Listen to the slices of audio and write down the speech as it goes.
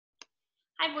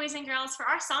Hi, boys and girls. For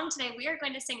our song today, we are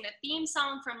going to sing the theme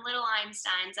song from Little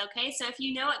Einsteins, okay? So if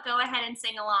you know it, go ahead and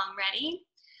sing along. Ready?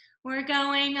 We're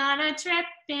going on a trip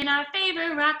in our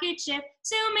favorite rocket ship,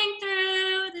 zooming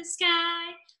through the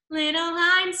sky. Little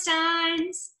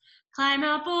Einsteins, climb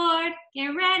aboard,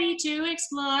 get ready to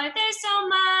explore. There's so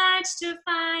much to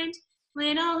find.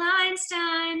 Little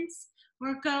Einsteins,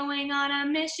 we're going on a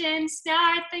mission.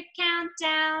 Start the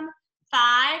countdown.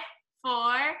 5,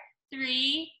 4,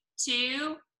 3,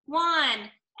 2, 1.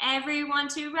 Everyone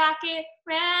to rocket,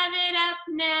 rev it up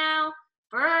now.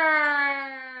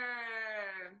 Brrr.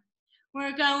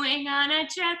 We're going on a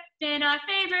trip in our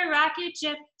favorite rocket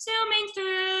ship, zooming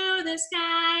through the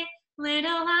sky.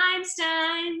 Little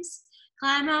Einsteins,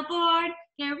 climb aboard,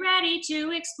 get ready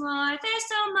to explore. There's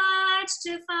so much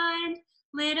to find.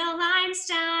 Little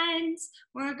Einsteins,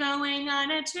 we're going on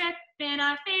a trip in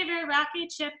our favorite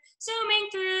rocket ship, zooming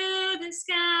through the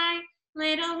sky.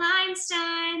 Little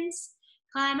Einsteins,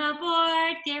 climb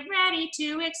aboard, get ready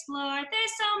to explore.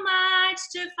 There's so much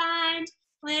to find.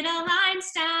 Little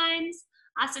Einsteins.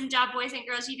 Awesome job, boys and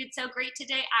girls. You did so great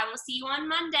today. I will see you on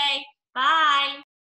Monday. Bye.